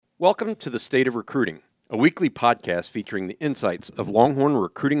Welcome to the State of Recruiting, a weekly podcast featuring the insights of Longhorn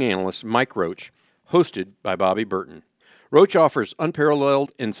recruiting analyst Mike Roach, hosted by Bobby Burton. Roach offers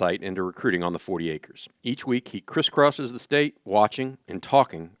unparalleled insight into recruiting on the 40 acres. Each week, he crisscrosses the state, watching and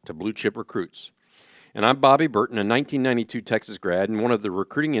talking to blue-chip recruits. And I'm Bobby Burton, a 1992 Texas grad and one of the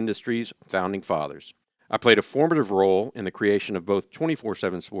recruiting industry's founding fathers. I played a formative role in the creation of both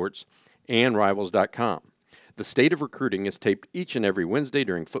 24/7 Sports and Rivals.com. The State of Recruiting is taped each and every Wednesday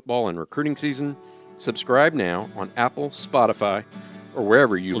during football and recruiting season. Subscribe now on Apple, Spotify, or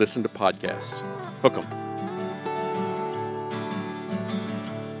wherever you listen to podcasts. Hook 'em.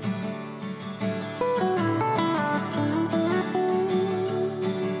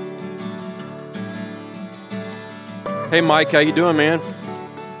 Hey, Mike, how you doing, man?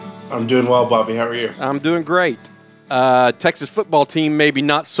 I'm doing well, Bobby. How are you? I'm doing great. Texas football team, maybe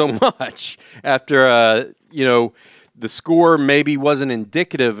not so much after, the score maybe wasn't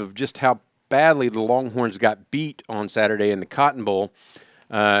indicative of just how badly the Longhorns got beat on Saturday in the Cotton Bowl.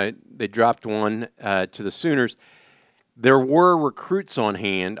 They dropped one to the Sooners. There were recruits on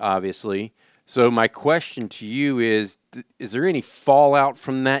hand, obviously. So my question to you is there any fallout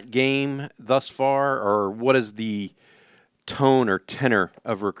from that game thus far, or what is the tone or tenor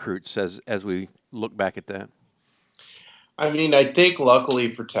of recruits as we look back at that? I mean, I think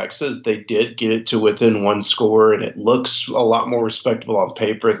luckily for Texas, they did get it to within one score, and it looks a lot more respectable on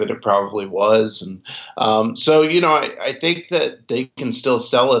paper than it probably was. And I think that they can still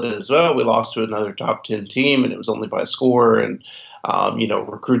sell it as well. We lost to another top 10 team, and it was only by a score. And,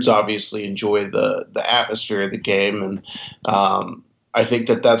 recruits obviously enjoy the atmosphere of the game. And I think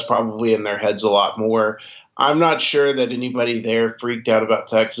that that's probably in their heads a lot more. I'm not sure that anybody there freaked out about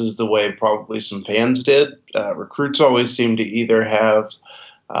Texas the way probably some fans did. Recruits always seem to either have,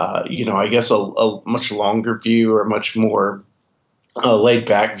 a much longer view or a much more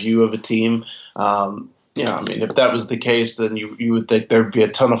laid-back view of a team. If that was the case, then you would think there'd be a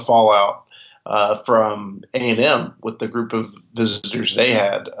ton of fallout from A&M with the group of visitors they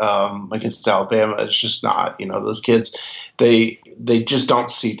had against Alabama. It's just not. Those kids, they just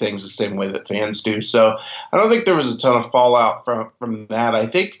don't see things the same way that fans do. So I don't think there was a ton of fallout from that. I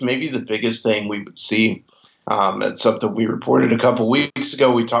think maybe the biggest thing we would see, it's something we reported a couple weeks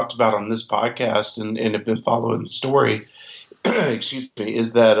ago, we talked about on this podcast and have been following the story, excuse me,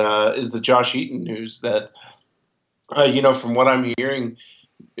 is the Josh Eaton news that, from what I'm hearing,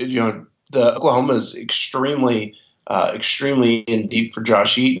 the Oklahoma is extremely in deep for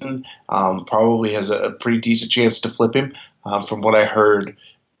Josh Eaton. Probably has a pretty decent chance to flip him. From what I heard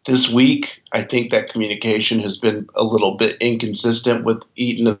this week, I think that communication has been a little bit inconsistent with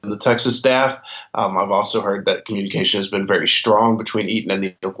Eaton and the Texas staff. I've also heard that communication has been very strong between Eaton and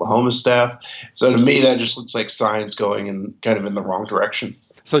the Oklahoma staff. So to me, that just looks like signs going in the wrong direction.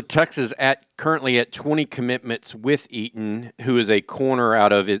 So Texas currently at 20 commitments with Eaton, who is a corner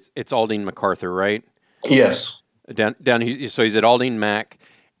out of it's Aldine MacArthur, right? Yes. So he's at Aldine Mac,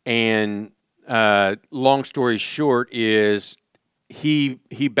 and long story short is he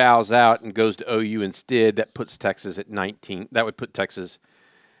bows out and goes to OU instead. That puts Texas at 19. That would put Texas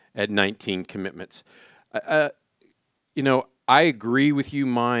at 19 commitments. I agree with you,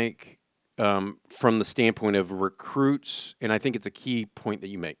 Mike. From the standpoint of recruits, and I think it's a key point that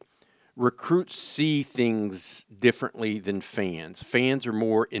you make. Recruits see things differently than fans. Fans are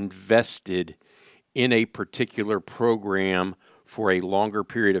more invested in a particular program for a longer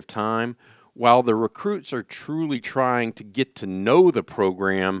period of time, while the recruits are truly trying to get to know the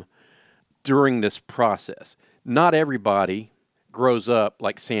program during this process. Not everybody grows up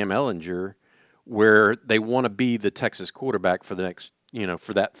like Sam Ehlinger, where they want to be the Texas quarterback for the next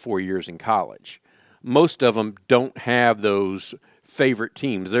for that 4 years in college. Most of them don't have those favorite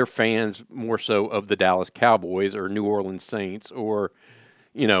teams. They're fans more so of the Dallas Cowboys or New Orleans Saints or,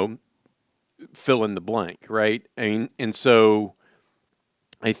 fill in the blank, right? And so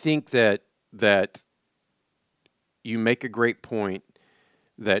I think that you make a great point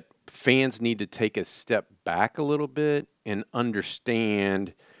that fans need to take a step back a little bit and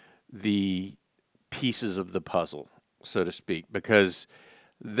understand the pieces of the puzzle, so to speak, because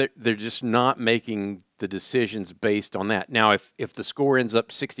they're just not making the decisions based on that. Now, if the score ends up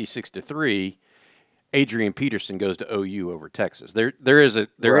 66-3, Adrian Peterson goes to OU over Texas. There is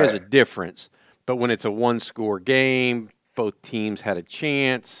a difference, but when it's a one-score game, both teams had a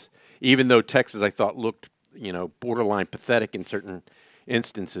chance. Even though Texas, I thought, looked borderline pathetic in certain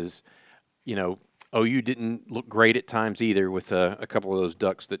instances, OU didn't look great at times either with a couple of those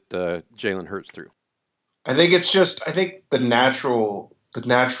ducks that Jalen Hurts threw. I think the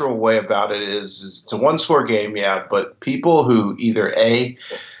natural way about it is it's a one-score game, yeah, but people who either A,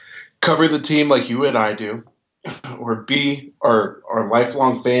 cover the team like you and I do, or B, are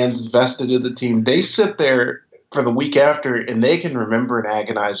lifelong fans invested in the team, they sit there for the week after and they can remember and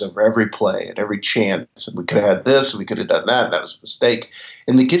agonize over every play and every chance. And we could have had this, and we could have done that, and that was a mistake.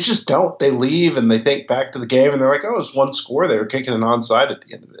 And the kids just don't. They leave and they think back to the game and they're like, oh, it was one score. They were kicking an onside at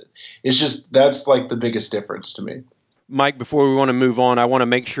the end of it. It's just, that's like the biggest difference to me. Mike, before we want to move on, I want to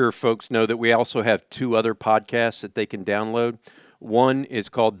make sure folks know that we also have 2 other podcasts that they can download. One is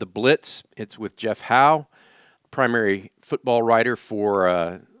called The Blitz. It's with Jeff Howe, primary football writer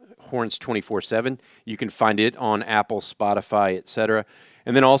for Horns 24/7. You can find it on Apple, Spotify, etc.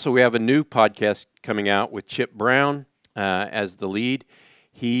 And then also we have a new podcast coming out with Chip Brown as the lead.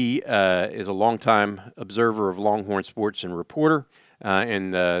 He is a longtime observer of Longhorn sports and reporter,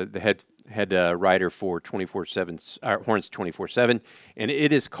 and the head writer for 24/7 Horns 24/7, and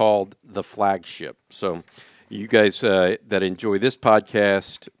it is called The Flagship. So you guys that enjoy this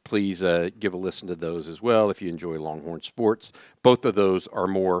podcast, please give a listen to those as well if you enjoy Longhorn sports. Both of those are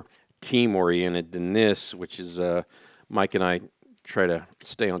more team-oriented than this, which is Mike and I try to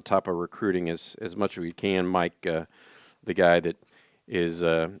stay on top of recruiting as much as we can. Mike, the guy that is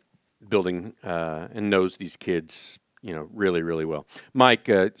building and knows these kids, really, really well. Mike,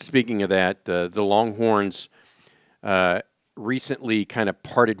 speaking of that, the Longhorns recently kind of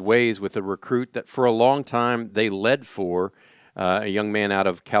parted ways with a recruit that for a long time they led for, a young man out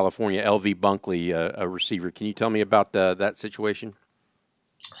of California, L.V. Bunkley, a receiver. Can you tell me about that situation?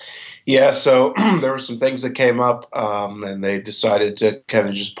 Yeah, so there were some things that came up, and they decided to kind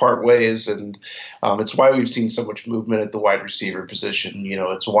of just part ways, and it's why we've seen so much movement at the wide receiver position.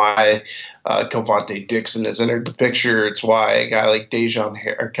 It's why Kelvontae Dixon has entered the picture. It's why a guy like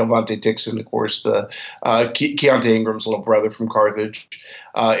Kelvontae Dixon, of course, the Keontae Ingram's little brother from Carthage.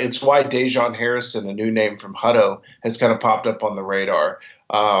 It's why Dejon Harrison, a new name from Hutto, has kind of popped up on the radar.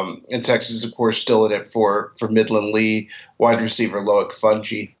 And Texas, of course, still in it for Midland Lee, wide receiver Loic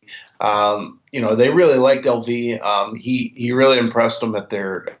Fouonji. They really liked LV. He really impressed them at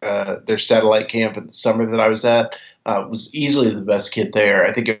their satellite camp in the summer that I was at. Was easily the best kid there.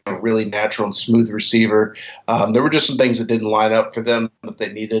 I think a really natural and smooth receiver. There were just some things that didn't line up for them that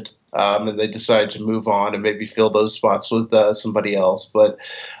they needed, and they decided to move on and maybe fill those spots with somebody else. But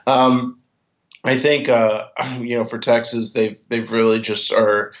I think for Texas, they've really just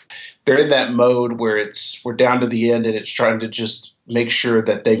they're in that mode where we're down to the end and it's trying to just make sure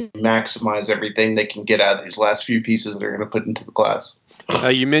that they maximize everything they can get out of these last few pieces they're going to put into the class.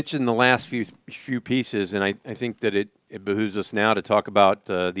 You mentioned the last few pieces, and I think that it behooves us now to talk about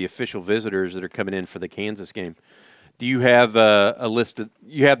the official visitors that are coming in for the Kansas game. Do you have a list?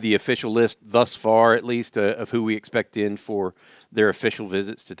 You have the official list thus far, at least, of who we expect in for their official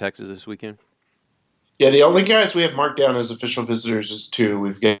visits to Texas this weekend? Yeah, the only guys we have marked down as official visitors is 2.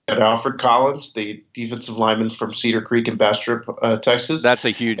 We've got Alfred Collins, the defensive lineman from Cedar Creek in Bastrop, Texas. That's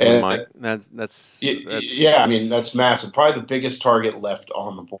a huge one, Mike. That's that's massive. Probably the biggest target left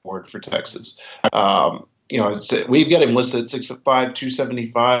on the board for Texas. We've got him listed at 6'5",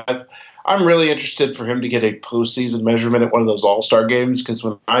 275. I'm really interested for him to get a postseason measurement at one of those All-Star games, because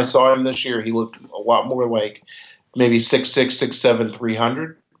when I saw him this year, he looked a lot more like maybe 6'6", 6'7",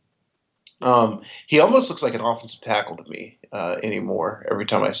 300. He almost looks like an offensive tackle to me anymore every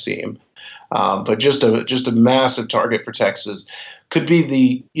time I see him. But just a massive target for Texas. Could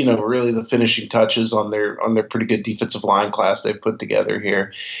be really the finishing touches on their pretty good defensive line class they've put together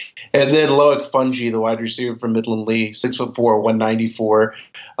here. And then Loic Fouonji, the wide receiver from Midland Lee, 6'4", 194,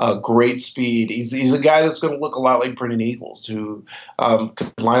 great speed. He's a guy that's going to look a lot like Brennan Eagles, who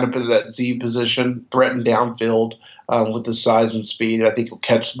could line up in that Z position, threaten downfield with his size and speed. I think he'll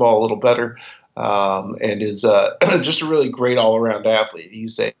catch the ball a little better. And is just a really great all-around athlete.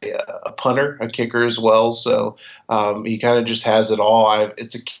 He's a punter, a kicker as well, so he kind of just has it all.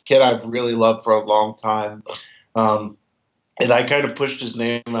 It's a kid I've really loved for a long time, and I kind of pushed his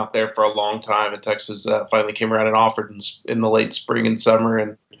name out there for a long time, and Texas finally came around and offered in the late spring and summer,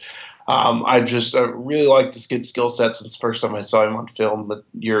 and I just really like this kid's skill set since the first time I saw him on film a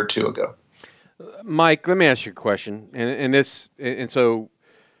year or 2 ago. Mike, let me ask you a question, and so.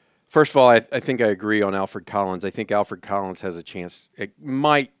 First of all, I think I agree on Alfred Collins. I think Alfred Collins has a chance. You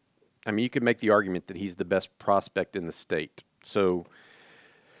could make the argument that he's the best prospect in the state. So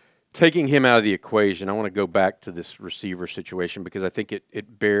taking him out of the equation, I want to go back to this receiver situation because I think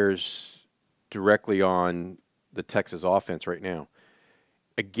it bears directly on the Texas offense right now.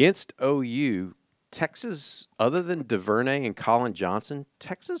 Against OU, Texas, other than DuVernay and Colin Johnson,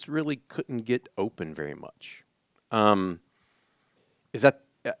 Texas really couldn't get open very much.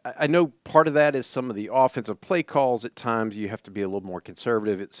 I know part of that is some of the offensive play calls at times. You have to be a little more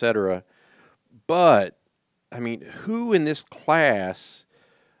conservative, et cetera. But, I mean, who in this class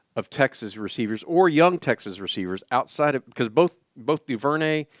of Texas receivers or young Texas receivers outside of – because both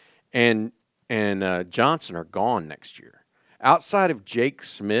Duvernay and Johnson are gone next year. Outside of Jake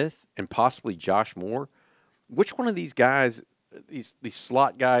Smith and possibly Josh Moore, which one of these guys, these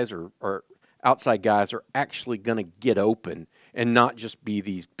slot guys or outside guys, are actually going to get open and not just be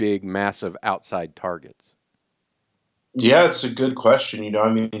these big, massive outside targets? Yeah, it's a good question. I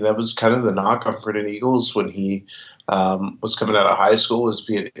mean, that was kind of the knock on Brennan Eagles when he was coming out of high school, was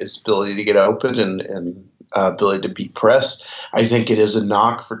his ability to get open and ability to beat press. I think it is a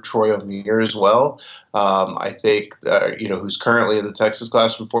knock for Troy O'Meara as well. I think, who's currently in the Texas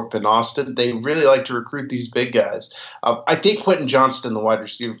class from Fort Bend, Austin. They really like to recruit these big guys. I think Quentin Johnston, the wide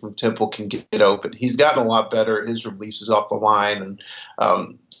receiver from Temple, can get open. He's gotten a lot better. His release is off the line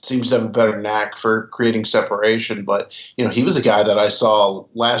and seems to have a better knack for creating separation. But, he was a guy that I saw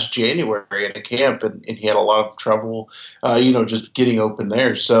last January at a camp, and he had a lot of trouble, just getting open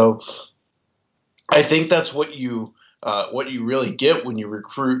there. So I think that's what you really get when you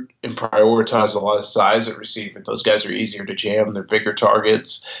recruit and prioritize a lot of size at receiver. Those guys are easier to jam; they're bigger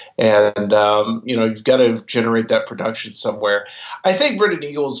targets, and you've got to generate that production somewhere. I think Brennan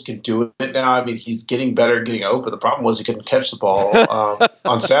Eagles can do it now. I mean, he's getting better, getting open. The problem was he couldn't catch the ball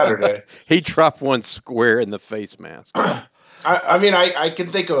on Saturday. He dropped one square in the face mask. I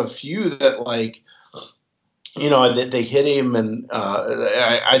can think of a few that they hit him, and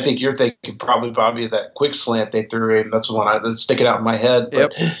I think you're thinking probably, Bobby, that quick slant they threw him. That's the one that's sticking out in my head.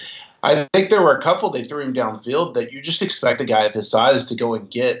 But yep. I think there were a couple they threw him downfield that you just expect a guy of his size to go and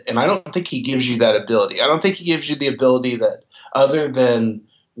get, and I don't think he gives you that ability. I don't think he gives you the ability that, other than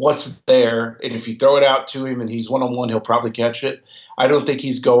what's there, and if you throw it out to him and he's one-on-one, he'll probably catch it. I don't think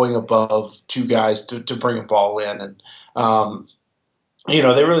he's going above two guys to bring a ball in, and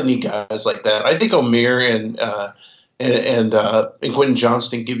they really need guys like that. I think O'Meara and Quentin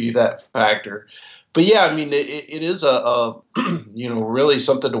Johnston give you that factor. But yeah, I mean, it is a really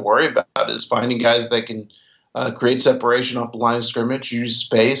something to worry about, is finding guys that can create separation off the line of scrimmage, use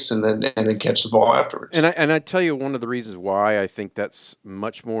space, and then catch the ball afterwards. And I tell you, one of the reasons why I think that's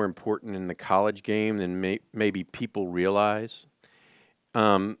much more important in the college game than maybe people realize.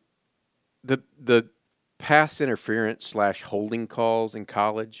 The pass interference / holding calls in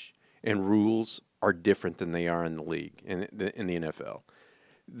college and rules are different than they are in the league, in the NFL.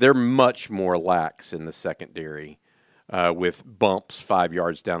 They're much more lax in the secondary with bumps 5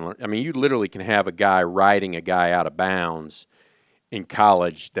 yards down. I mean, you literally can have a guy riding a guy out of bounds in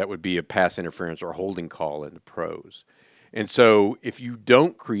college that would be a pass interference or holding call in the pros. And so if you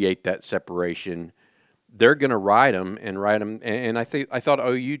don't create that separation, they're going to ride them. And I thought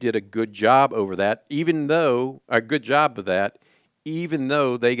OU did a good job over that, even though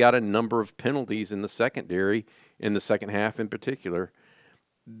they got a number of penalties in the secondary in the second half in particular.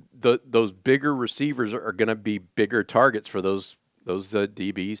 Those bigger receivers are going to be bigger targets for those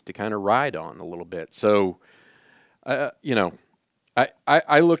DBs to kind of ride on a little bit. So, I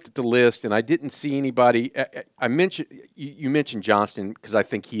looked at the list and I didn't see anybody. You mentioned Johnston because I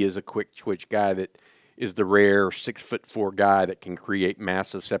think he is a quick twitch guy that is the rare 6'4" guy that can create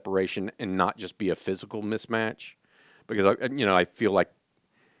massive separation and not just be a physical mismatch. Because I feel like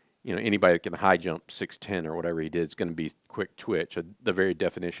anybody that can high jump 6'10" or whatever he did is going to be quick twitch, the very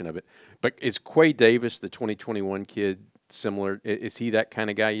definition of it. But is Quay Davis, the 2021 kid, similar? Is he that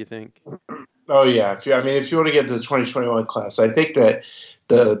kind of guy, you think? Oh yeah. If you want to get to the 2021 class, I think that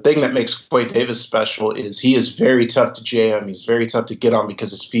the thing that makes Quay Davis special is he is very tough to jam. He's very tough to get on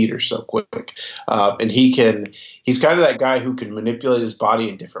because his feet are so quick. And he's kind of that guy who can manipulate his body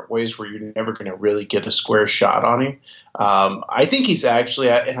in different ways where you're never going to really get a square shot on him. I think he's actually,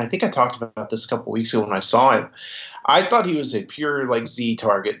 and I think I talked about this a couple weeks ago when I saw him, I thought he was a pure Z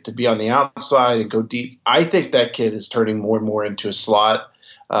target to be on the outside and go deep. I think that kid is turning more and more into a slot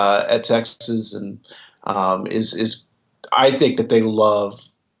at Texas, and I think that they love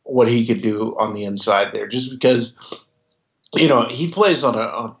what he can do on the inside there, just because he plays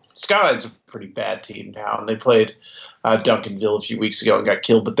on Skyline's a pretty bad team now, and they played Duncanville a few weeks ago and got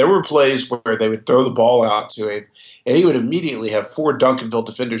killed. But there were plays where they would throw the ball out to him, and he would immediately have 4 Duncanville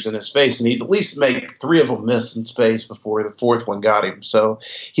defenders in his face, and he'd at least make 3 of them miss in space before the 4th one got him. So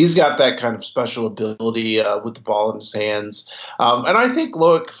he's got that kind of special ability with the ball in his hands. And I think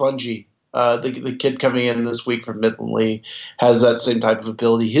Loic Fungi, the kid coming in this week from Midland Lee, has that same type of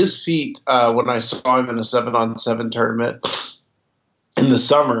ability. His feet, when I saw him in a 7-on-7 tournament in the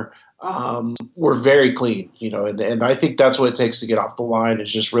summer, were very clean, and I think that's what it takes to get off the line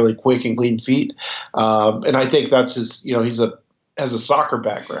is just really quick and clean feet. And I think that's has a soccer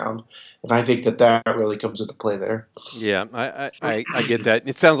background, and I think that really comes into play there. Yeah, I get that.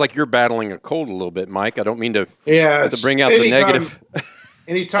 It sounds like you're battling a cold a little bit, Mike. I don't mean to it's bring out the negative.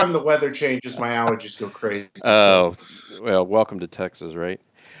 Anytime the weather changes, my allergies go crazy. Oh, well, welcome to Texas, right?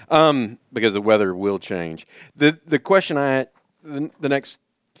 Because the weather will change. The question the next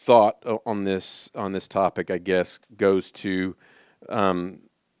thought on this topic, I guess, goes to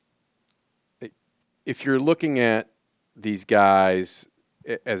if you're looking at these guys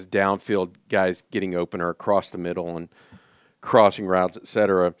as downfield guys getting open or across the middle and crossing routes, et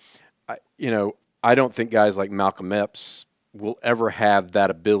cetera, I don't think guys like Malcolm Epps will ever have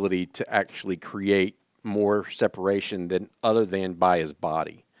that ability to actually create more separation other than by his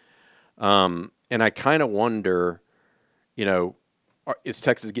body. And I kind of wonder, is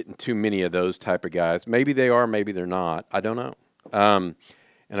Texas getting too many of those type of guys? Maybe they are, maybe they're not. I don't know. And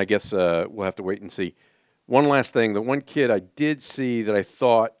I guess we'll have to wait and see. One last thing. The one kid I did see that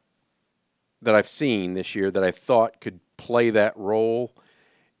I've seen this year that I thought could play that role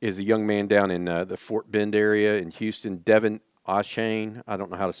is a young man down in the Fort Bend area in Houston, Devin Achane. I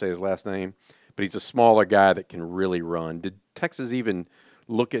don't know how to say his last name, but he's a smaller guy that can really run. Did Texas even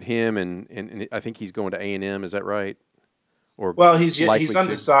look at him? And I think he's going to A&M. Is that right? Well, he's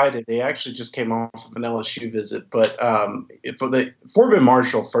undecided. He actually just came off of an LSU visit, but Fort Bend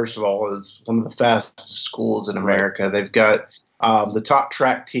Marshall, first of all, is one of the fastest schools in America. Right. They've got the top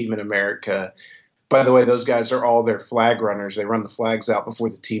track team in America. By the way, those guys are all their flag runners. They run the flags out before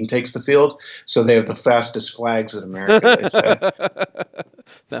the team takes the field, so they have the fastest flags in America. They say.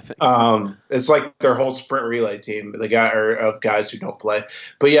 It's like their whole sprint relay team. The guy of guys who don't play,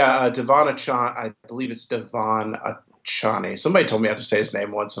 but yeah, Devon Achane. I believe it's Devon Achane. Somebody told me how to say his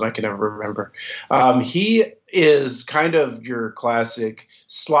name once, and I can never remember. He is kind of your classic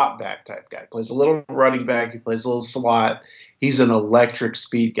slot back type guy. Plays a little running back. He plays a little slot. He's an electric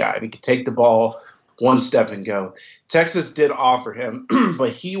speed guy. He can take the ball one step and go. Texas did offer him,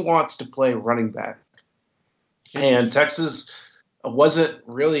 but he wants to play running back. And Texas wasn't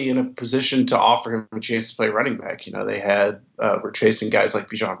really in a position to offer him a chance to play running back. They were chasing guys like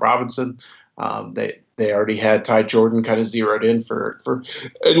Bijan Robinson. They already had Ty Jordan kind of zeroed in for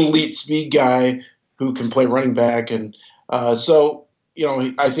an elite speed guy who can play running back. And so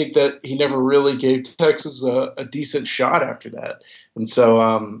I think that he never really gave Texas a decent shot after that. And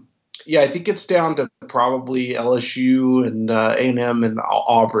so, I think it's down to probably LSU and A&M and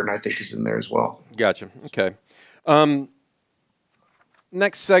Auburn, I think, is in there as well. Gotcha. Okay.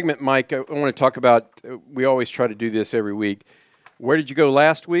 Next segment, Mike, I want to talk about, we always try to do this every week. Where did you go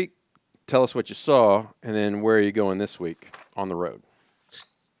last week? Tell us what you saw, and then where are you going this week on the road?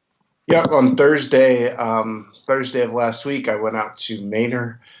 Yeah, on Thursday of last week, I went out to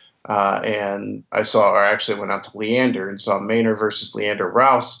Manor, and went out to Leander and saw Manor versus Leander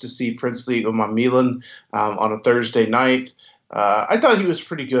Rouse to see Princely Umamilan on a Thursday night. I thought he was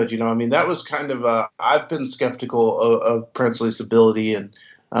pretty good. That was kind of I've been skeptical of Princely's ability, and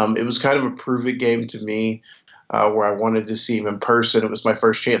it was kind of a prove-it game to me. Where I wanted to see him in person. It was my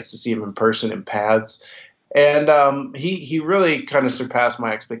first chance to see him in person in pads. And he really kind of surpassed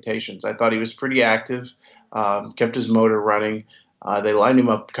my expectations. I thought he was pretty active, kept his motor running. They lined him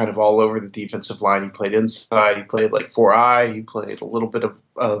up kind of all over the defensive line. He played inside. He played like 4-eye. He played a little bit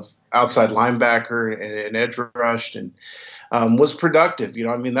of outside linebacker and edge rushed and was productive.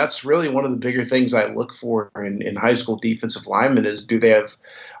 That's really one of the bigger things I look for in high school defensive linemen is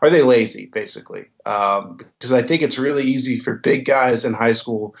are they lazy, basically? Because I think it's really easy for big guys in high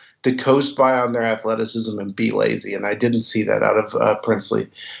school to coast by on their athleticism and be lazy, and I didn't see that out of Princely.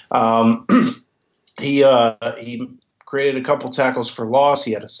 He created a couple tackles for loss.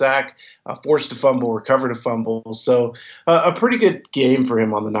 He had a sack, forced a fumble, recovered a fumble. So a pretty good game for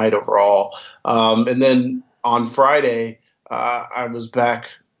him on the night overall. And then on Friday, I was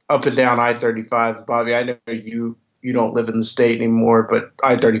back up and down I-35. Bobby, I know you don't live in the state anymore, but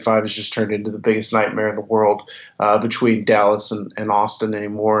I-35 has just turned into the biggest nightmare in the world between Dallas and Austin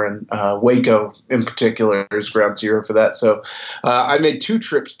anymore. And Waco in particular is ground zero for that. So I made 2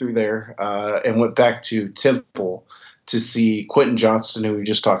 trips through there and went back to Temple to see Quentin Johnston, who we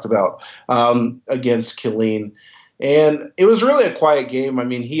just talked about, against Killeen. And it was really a quiet game.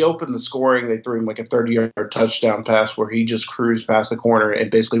 He opened the scoring. They threw him like a 30-yard touchdown pass where he just cruised past the corner and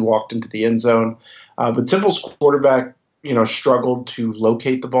basically walked into the end zone. But Temple's quarterback, struggled to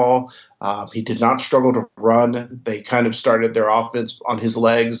locate the ball. He did not struggle to run. They kind of started their offense on his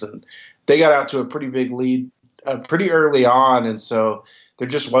legs, and they got out to a pretty big lead pretty early on. And so there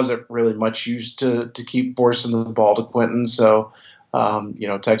just wasn't really much use to keep forcing the ball to Quentin. So,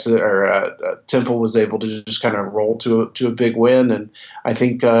 Texas or Temple was able to just kind of roll to a big win, and I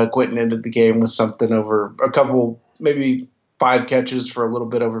think Quentin ended the game with something over a couple, maybe 5 catches for a little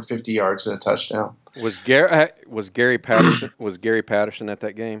bit over 50 yards and a touchdown. Was Gary Patterson at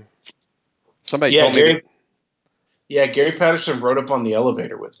that game? Somebody told me that. Yeah, Gary Patterson rode up on the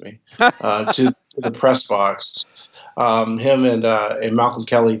elevator with me to the press box. Him and Malcolm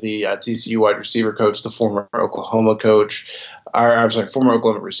Kelly, the TCU wide receiver coach, the former Oklahoma coach, former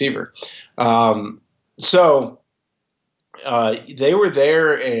Oklahoma receiver. So they were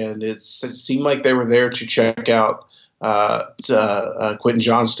there, and it seemed like they were there to check out Quentin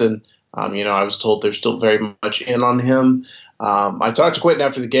Johnston. I was told they're still very much in on him. I talked to Quentin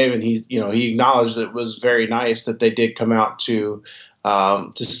after the game, and he acknowledged that it was very nice that they did come out to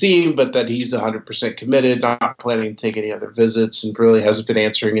see him, but that he's 100% committed, not planning to take any other visits, and really hasn't been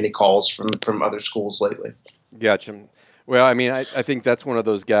answering any calls from other schools lately. Gotcha. Well, I mean, I think that's one of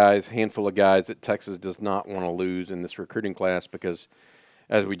those handful of guys that Texas does not want to lose in this recruiting class because,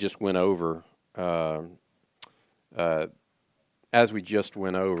 as we just went over, I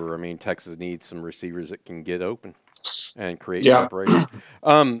mean, Texas needs some receivers that can get open and create separation.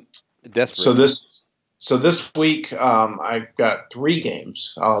 Desperate. So this week, I've got 3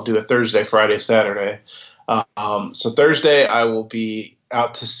 games. I'll do a Thursday, Friday, Saturday. So Thursday, I will be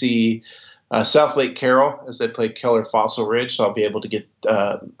out to see South Lake Carroll as they play Keller Fossil Ridge. So I'll be able to get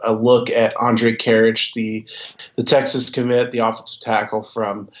a look at Andre Carriage, the Texas commit, the offensive tackle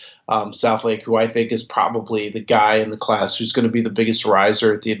from South Lake, who I think is probably the guy in the class who's going to be the biggest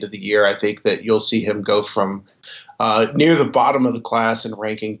riser at the end of the year. I think that you'll see him go from near the bottom of the class in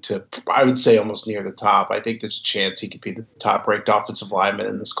ranking to, I would say, almost near the top. I think there's a chance he could be the top-ranked offensive lineman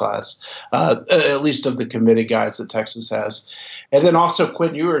in this class, at least of the committed guys that Texas has. And then also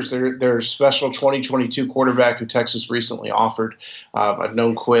Quinn Ewers, their special 2022 quarterback who Texas recently offered. I've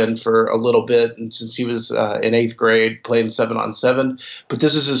known Quinn for a little bit, and since he was in 8th grade playing 7-on-7. But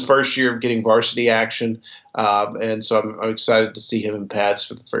this is his first year of getting varsity action. And so I'm excited to see him in pads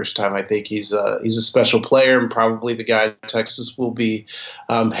for the first time. I think he's a special player and probably the guy Texas will be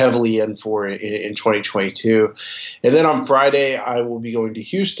heavily in for in 2022. And then on Friday, I will be going to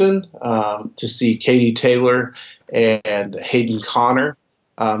Houston to see Katie Taylor and Hayden Connor.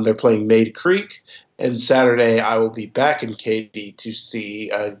 They're playing Maid Creek. And Saturday, I will be back in Katy to see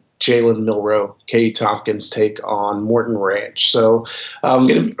Jalen Milroe, Katie Tompkins take on Morton Ranch. So I'm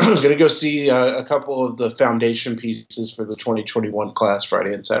gonna go see a couple of the foundation pieces for the 2021 class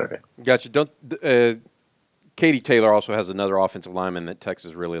Friday and Saturday. Gotcha. Katie Taylor also has another offensive lineman that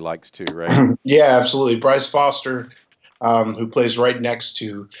Texas really likes too, right? Yeah, absolutely. Bryce Foster, who plays right next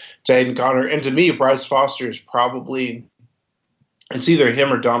to Hayden Connor, and to me, Bryce Foster is probably it's either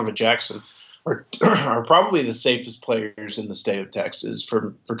him or Donovan Jackson. Are probably the safest players in the state of Texas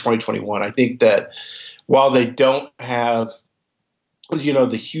for 2021. I think that while they don't have,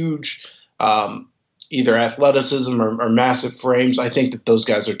 the huge either athleticism or massive frames, I think that those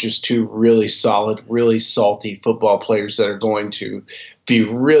guys are just 2 really solid, really salty football players that are going to be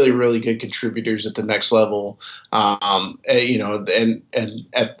really, really good contributors at the next level. And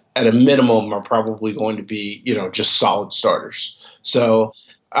at a minimum are probably going to be, just solid starters. So.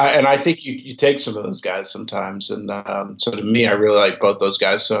 And I think you take some of those guys sometimes. And so to me, I really like both those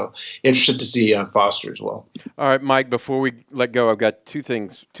guys. So interested to see Foster as well. All right, Mike, before we let go, I've got 2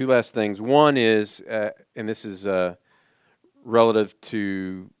 last things. One is, and this is relative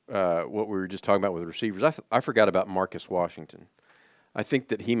to what we were just talking about with receivers. I forgot about Marcus Washington. I think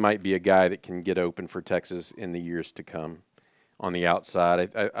that he might be a guy that can get open for Texas in the years to come on the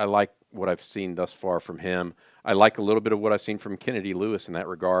outside. I like what I've seen thus far from him. I like a little bit of what I've seen from Kennedy Lewis in that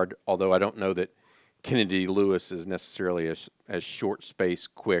regard, although I don't know that Kennedy Lewis is necessarily as short space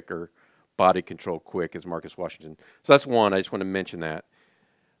quick or body control quick as Marcus Washington. So that's one. I just want to mention that.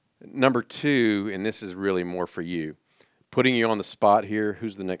 Number 2, and this is really more for you, putting you on the spot here,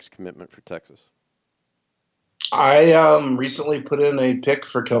 who's the next commitment for Texas? I recently put in a pick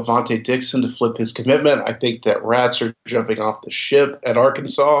for Kelvontae Dixon to flip his commitment. I think that Rats are jumping off the ship at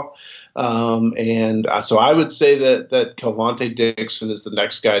Arkansas. And so I would say that Kelvontae Dixon is the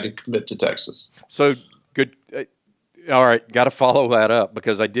next guy to commit to Texas. So good. All right. Got to follow that up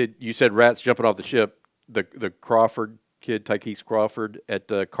because you said Rats jumping off the ship. The Crawford kid, Tykees Crawford at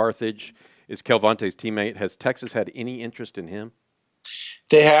Carthage is Kelvontae's teammate. Has Texas had any interest in him?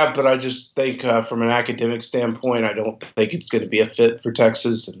 They have, but I just think from an academic standpoint, I don't think it's going to be a fit for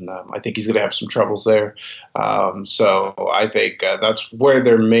Texas, and I think he's going to have some troubles there. So I think that's where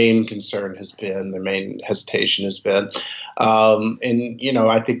their main concern has been, their main hesitation has been. And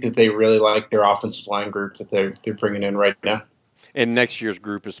I think that they really like their offensive line group that they're bringing in right now. And next year's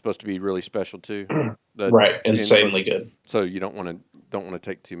group is supposed to be really special too. Right, insanely good. So you don't want to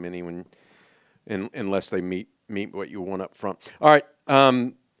take too many unless they meet what you want up front. All right.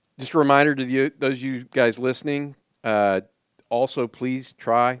 Just a reminder to those you guys listening. Also, please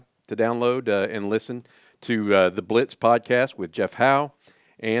try to download and listen to the Blitz podcast with Jeff Howe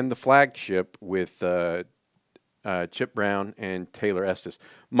and the Flagship with Chip Brown and Taylor Estes.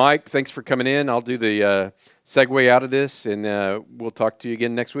 Mike, thanks for coming in. I'll do the segue out of this, and we'll talk to you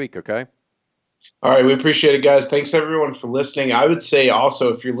again next week, okay? All right, we appreciate it, guys. Thanks, everyone, for listening. I would say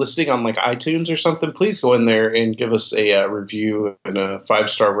also, if you're listening on like iTunes or something, please go in there and give us a review and a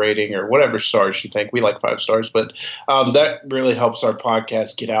 5-star rating or whatever stars you think. We like 5 stars, but that really helps our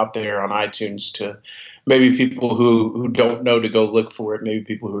podcast get out there on iTunes to maybe people who don't know to go look for it, maybe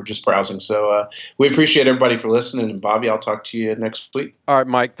people who are just browsing. So we appreciate everybody for listening. And, Bobby, I'll talk to you next week. All right,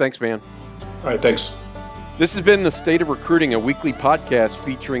 Mike. Thanks, man. All right, thanks. This has been The State of Recruiting, a weekly podcast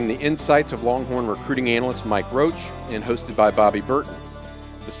featuring the insights of Longhorn recruiting analyst Mike Roach and hosted by Bobby Burton.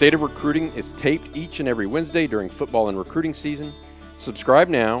 The State of Recruiting is taped each and every Wednesday during football and recruiting season. Subscribe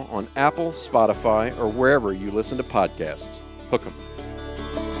now on Apple, Spotify, or wherever you listen to podcasts. Hook 'em.